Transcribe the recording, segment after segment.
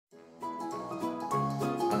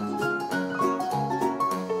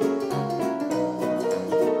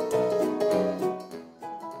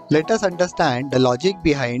Let us understand the logic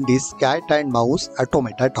behind this cat and mouse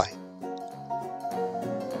automata toy.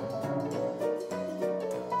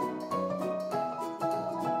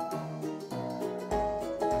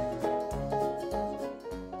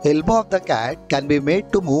 Elbow of the cat can be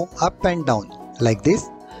made to move up and down like this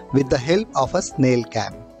with the help of a snail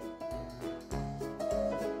cam.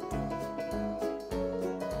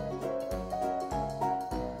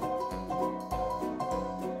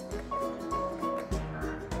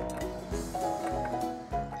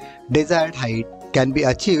 Desired height can be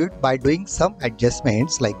achieved by doing some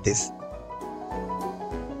adjustments like this.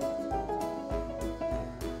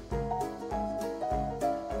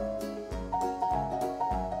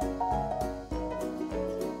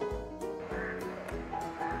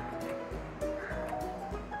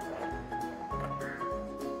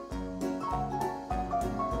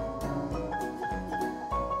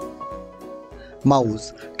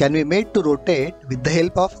 Mouse can be made to rotate with the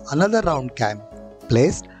help of another round cam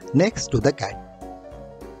placed next to the cat.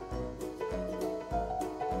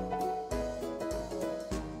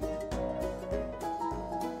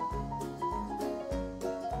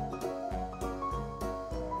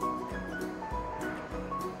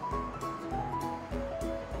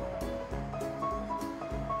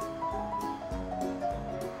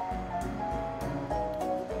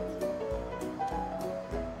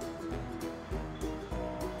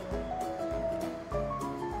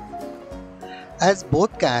 As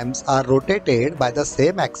both cams are rotated by the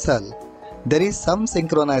same axle, there is some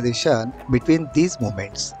synchronization between these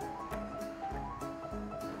movements.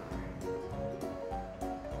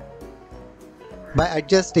 By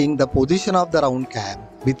adjusting the position of the round cam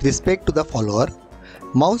with respect to the follower,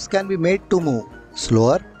 mouse can be made to move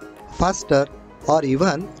slower, faster, or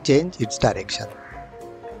even change its direction.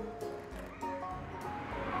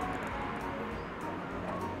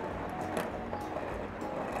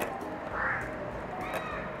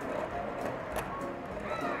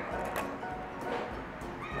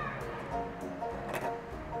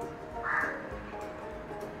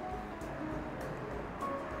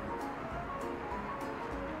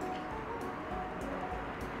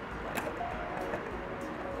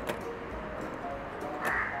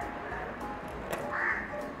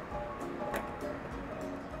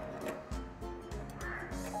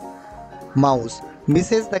 Mouse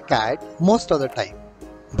misses the cat most of the time,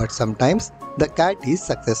 but sometimes the cat is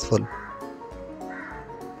successful.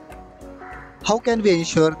 How can we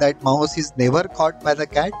ensure that mouse is never caught by the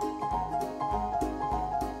cat?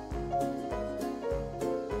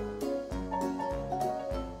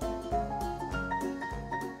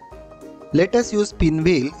 Let us use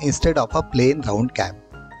pinwheel instead of a plain round cam.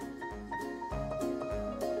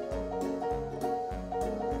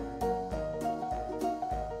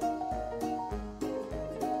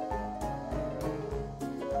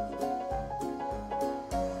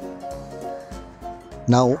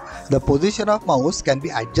 Now, the position of mouse can be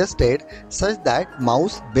adjusted such that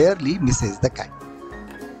mouse barely misses the cat.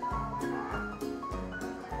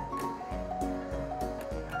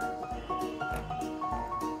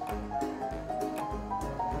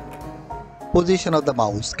 Position of the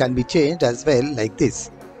mouse can be changed as well like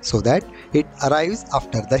this, so that it arrives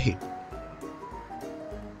after the hit.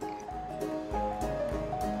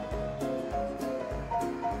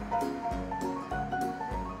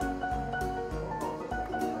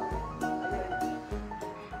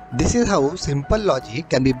 This is how simple logic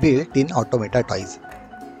can be built in Automata toys.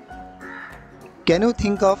 Can you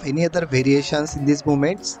think of any other variations in these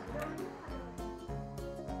movements?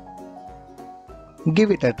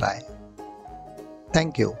 Give it a try.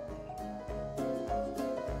 Thank you.